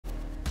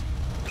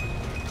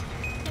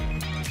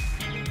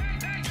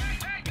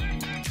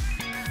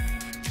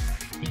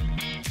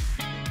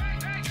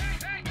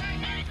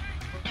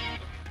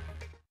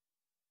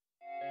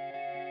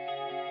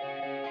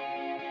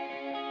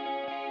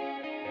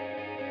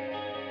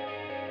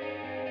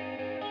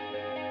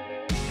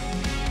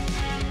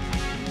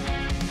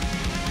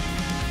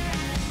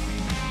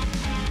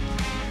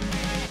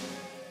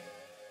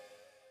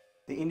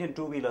Indian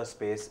two-wheeler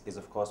space is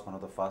of course one of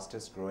the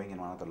fastest growing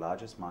and one of the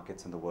largest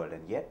markets in the world,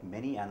 and yet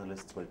many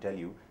analysts will tell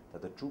you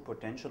that the true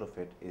potential of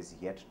it is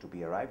yet to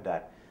be arrived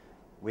at.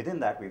 Within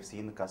that, we've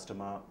seen the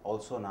customer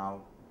also now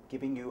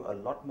giving you a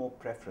lot more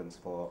preference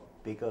for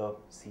bigger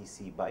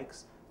CC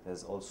bikes.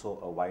 There's also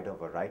a wider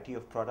variety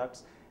of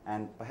products,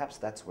 and perhaps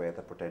that's where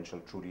the potential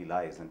truly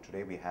lies. And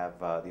today we have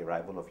the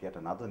arrival of yet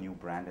another new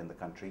brand in the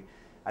country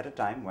at a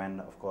time when,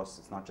 of course,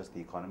 it's not just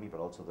the economy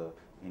but also the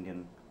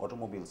Indian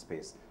automobile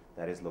space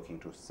that is looking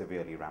to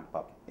severely ramp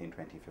up in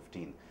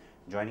 2015.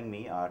 Joining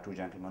me are two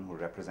gentlemen who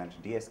represent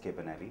DSK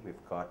Benelli.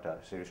 We've got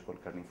Shirish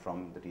Kulkarni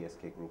from the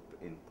DSK group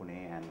in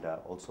Pune, and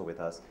also with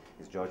us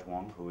is George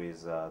Wang, who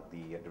is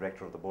the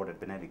director of the board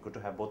at Benelli. Good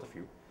to have both of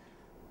you.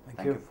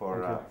 Thank you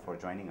for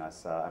joining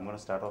us. I'm going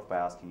to start off by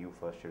asking you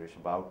first, Shirish,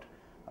 about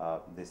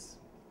this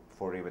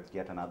foray with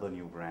yet another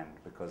new brand,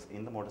 because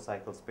in the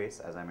motorcycle space,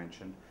 as I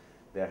mentioned,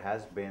 there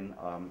has been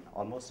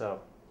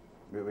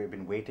we've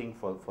been waiting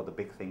for the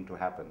big thing to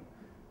happen.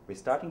 We're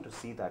starting to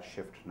see that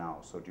shift now.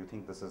 So do you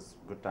think this is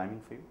good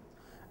timing for you?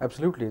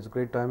 Absolutely, it's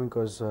great timing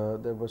because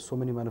there were so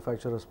many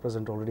manufacturers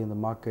present already in the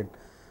market.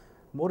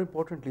 More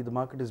importantly, the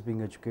market is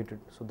being educated,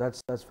 so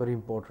that's very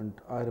important.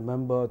 I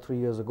remember 3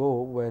 years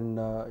ago when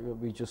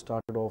we just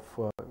started off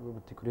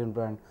with the Korean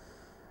brand.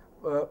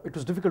 It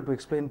was difficult to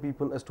explain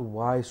people as to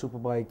why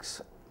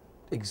superbikes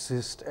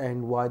exist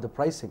and why the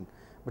pricing.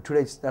 But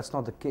today that's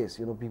not the case.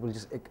 People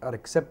just are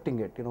accepting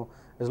it.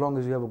 As long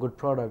as you have a good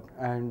product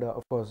and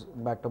of course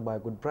backed up by a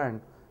good brand,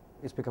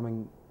 it's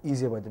becoming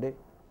easier by the day.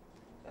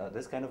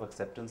 This kind of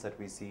acceptance that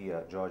we see,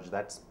 George,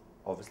 that's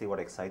obviously what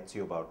excites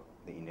you about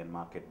the Indian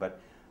market. But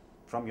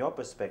from your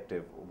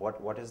perspective,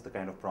 what is the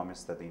kind of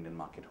promise that the Indian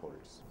market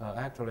holds?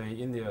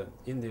 Actually,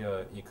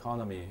 India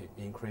economy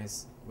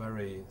increase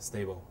very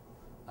stable,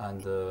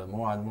 and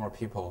more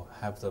people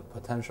have the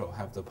potential,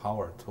 have the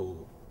power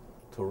to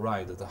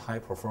ride the high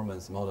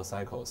performance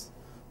motorcycles.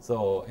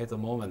 So at the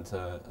moment,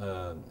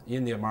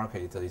 India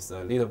market is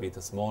a little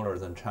bit smaller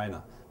than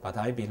China, but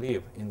I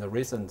believe in the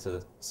recent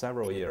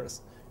several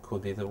years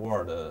could be the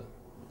world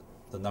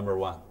the number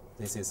one.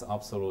 This is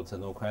absolute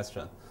no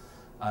question.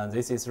 And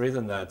this is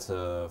reason that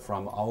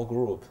from our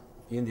group,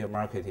 India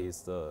market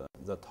is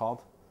the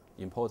top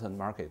important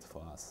market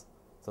for us.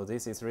 So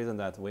this is reason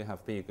that we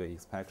have big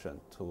expectation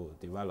to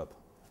develop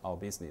our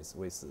business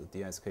with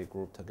DSK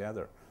group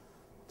together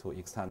to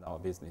extend our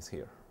business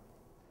here.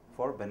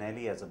 For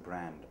Benelli as a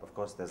brand, of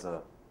course, there's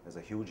a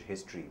huge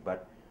history.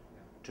 But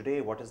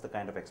today, what is the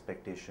kind of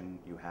expectation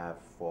you have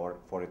for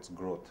its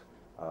growth?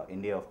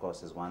 India, of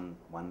course, is one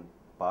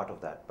part of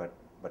that. But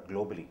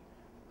globally,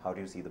 how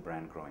do you see the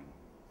brand growing?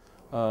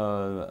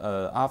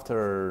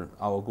 After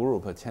our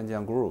group,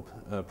 Tianjiang Group,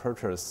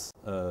 purchased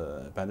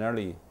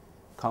Benelli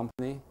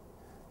company,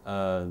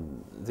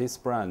 this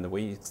brand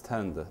we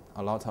extend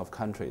a lot of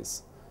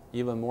countries,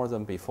 even more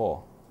than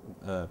before.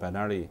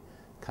 Benelli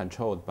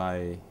controlled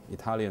by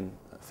Italian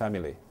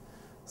family.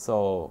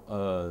 So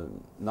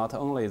not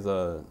only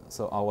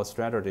our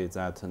strategy is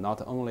that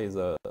not only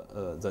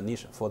the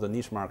niche for the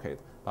niche market,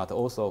 but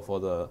also for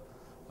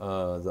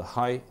the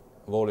high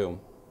volume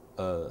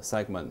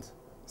segment.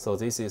 So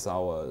this is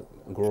our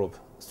group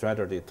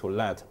strategy to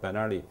let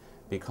Benelli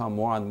become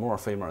more and more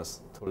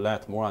famous, to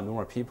let more and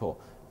more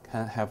people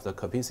can have the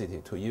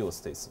capacity to use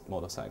this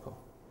motorcycle.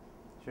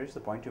 Shirish,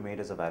 the point you made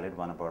is a valid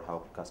one about how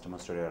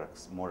customers today are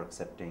more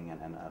accepting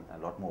and a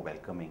lot more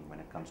welcoming when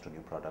it comes to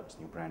new products,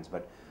 new brands.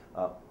 But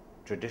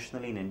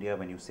traditionally in India,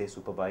 when you say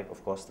superbike,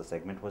 of course the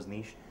segment was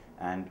niche,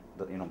 and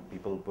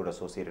people would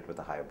associate it with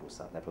a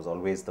Hayabusa. That was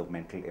always the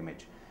mental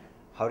image.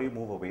 How do you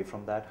move away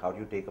from that? How do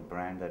you take a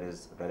brand that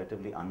is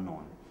relatively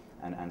unknown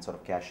and sort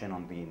of cash in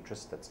on the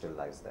interest that still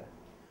lies there?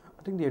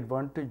 I think the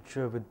advantage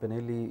with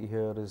Benelli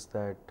here is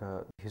that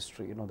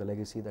history, the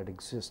legacy that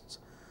exists.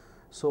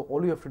 So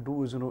all you have to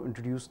do is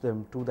introduce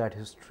them to that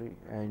history,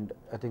 and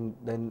I think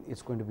then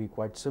it's going to be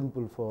quite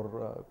simple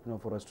for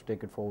for us to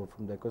take it forward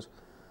from there. Because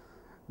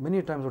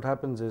many times what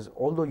happens is,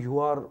 although you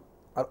are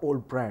an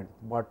old brand,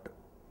 but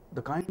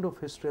the kind of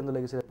history and the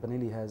legacy that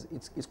Benelli has,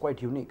 it's quite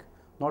unique.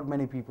 Not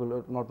many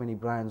people, not many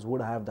brands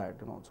would have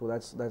that. So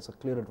that's a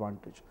clear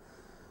advantage.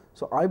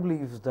 So I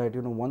believe that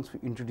once we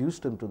introduce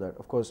them to that,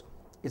 of course,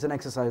 it's an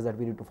exercise that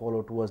we need to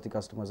follow towards the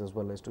customers as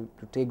well, as to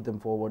take them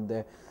forward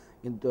there.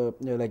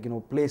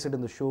 Place it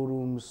in the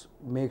showrooms,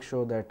 make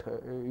sure that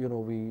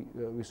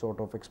we sort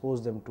of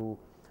expose them to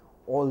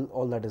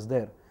all that is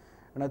there,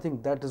 and I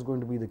think that is going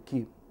to be the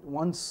key.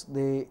 Once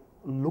they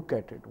look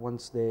at it,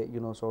 once they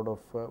sort of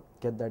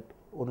get that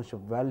ownership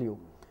value,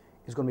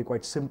 it's going to be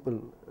quite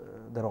simple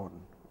thereon.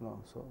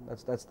 So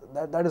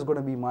that is going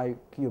to be my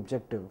key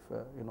objective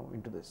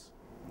into this.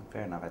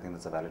 Fair enough. I think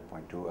that's a valid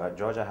point too.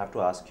 George, I have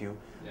to ask you,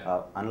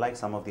 unlike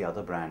some of the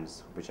other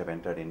brands which have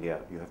entered India,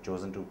 you have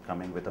chosen to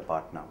come in with a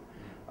partner.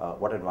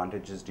 What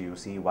advantages do you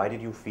see? Why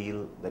did you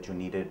feel that you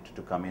needed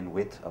to come in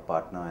with a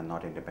partner and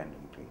not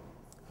independently?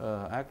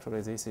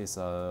 Actually, this is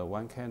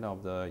one kind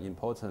of the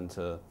important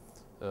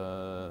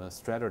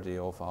strategy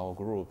of our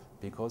group,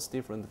 because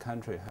different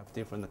countries have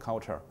different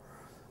culture.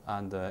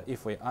 And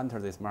if we enter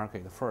this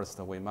market, first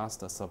we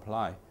must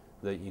supply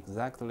the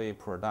exactly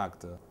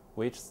product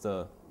which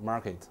the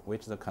market,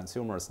 which the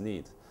consumers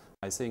need.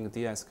 I think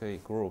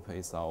DSK Group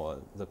is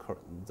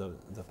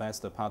the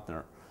best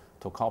partner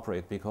to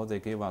cooperate because they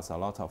give us a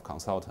lot of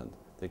consultant,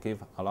 they give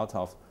a lot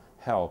of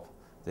help,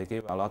 they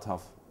give a lot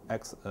of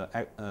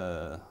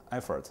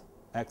effort,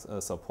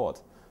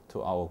 support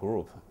to our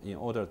group in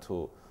order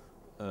to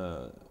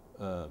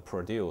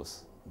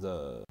produce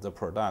the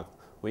product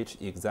which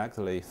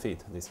exactly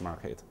fit this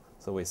market.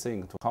 So we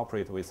think to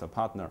cooperate with a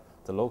partner,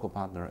 the local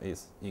partner,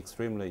 is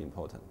extremely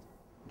important.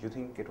 Do you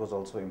think it was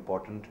also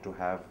important to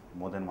have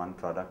more than one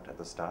product at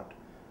the start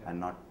and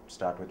not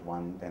start with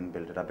one then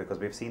build it up? Because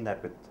we've seen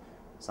that with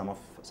some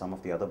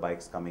of the other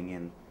bikes coming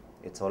in,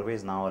 it's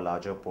always now a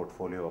larger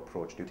portfolio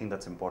approach. Do you think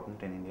that's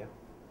important in India,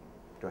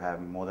 to have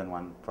more than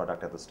one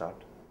product at the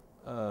start?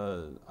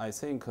 I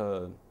think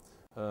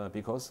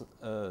because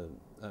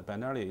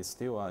Benelli is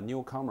still a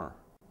newcomer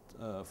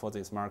for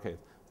this market,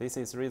 this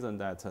is reason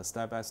that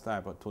step by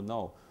step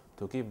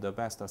to give the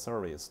best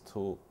service,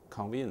 to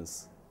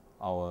convince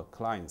our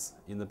clients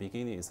in the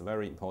beginning is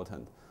very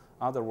important.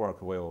 Other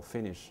work will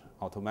finish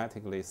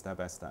automatically step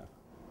by step.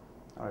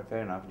 All right,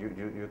 fair enough.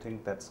 You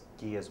think that's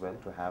key as well,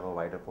 to have a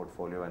wider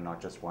portfolio and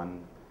not just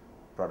one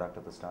product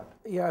at the start?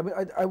 Yeah, I mean,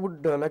 I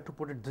would like to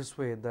put it this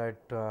way,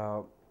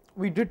 that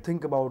we did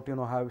think about,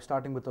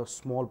 starting with a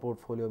small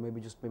portfolio,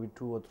 maybe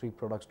 2 or 3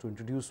 products to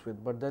introduce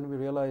with, but then we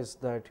realized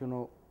that,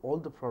 all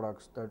the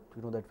products that,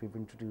 that we've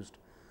introduced,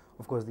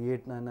 of course the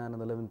 899 and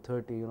the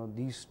 1130,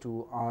 these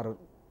two are,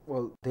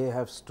 well, they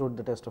have stood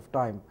the test of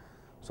time.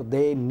 So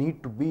they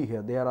need to be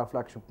here. They are our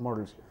flagship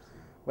models.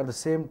 But at the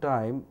same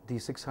time, the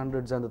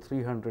 600s and the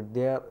 300,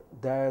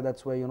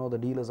 that's where, the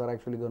dealers are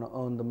actually going to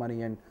earn the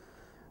money, and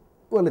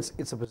well,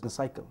 it's a business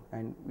cycle,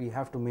 and we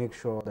have to make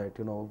sure that,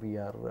 we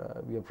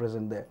are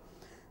present there.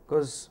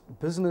 Because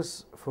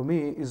business for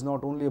me is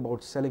not only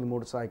about selling a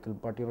motorcycle,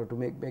 but, to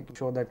making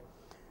sure that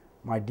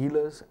my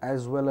dealers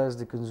as well as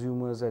the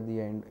consumers at the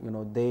end,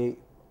 they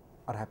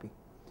are happy.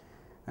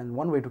 And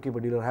one way to keep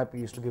a dealer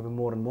happy is to give him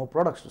more and more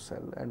products to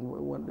sell.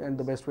 And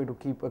the best way to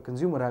keep a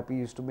consumer happy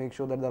is to make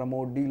sure that there are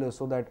more dealers,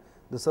 so that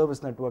the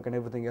service network and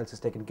everything else is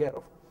taken care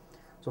of.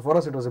 So for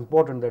us, it was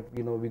important that,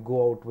 we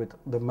go out with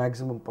the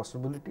maximum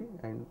possibility.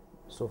 And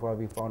so far,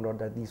 we found out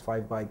that these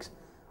 5 bikes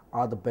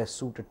are the best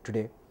suited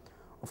today.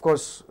 Of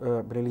course,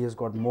 Benelli has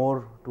got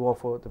more to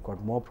offer. They've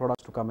got more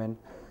products to come in.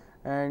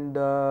 And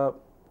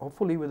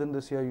hopefully within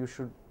this year,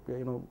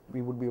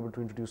 we would be able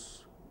to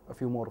introduce a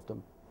few more of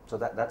them. So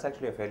that's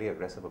actually a fairly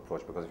aggressive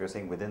approach, because if you're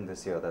saying within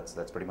this year,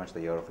 that's pretty much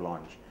the year of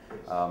launch.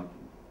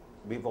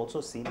 We've also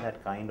seen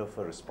that kind of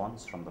a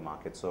response from the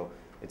market. So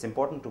it's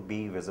important to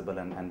be visible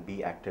and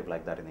be active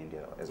like that in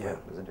India as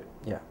well, isn't it?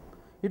 Yeah,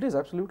 it is,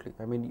 absolutely.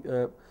 I mean,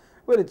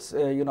 well, it's,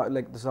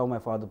 like this is how my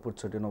father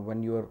puts it,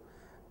 when you're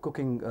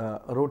cooking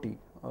a roti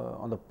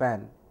on the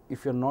pan,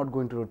 if you're not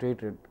going to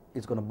rotate it,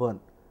 it's going to burn.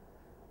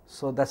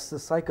 So that's the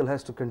cycle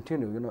has to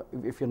continue.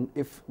 If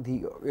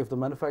the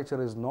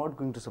manufacturer is not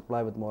going to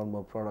supply with more and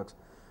more products,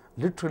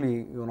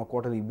 literally on a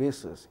quarterly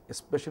basis,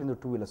 especially in the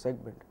two-wheeler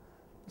segment,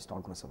 it's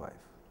not going to survive.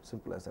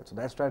 Simple as that. So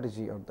that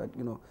strategy, or that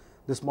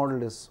this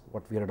model is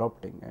what we are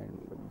adopting, and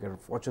we are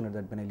fortunate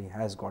that Benelli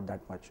has got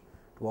that much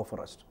to offer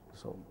us.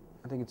 So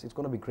I think it's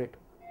going to be great.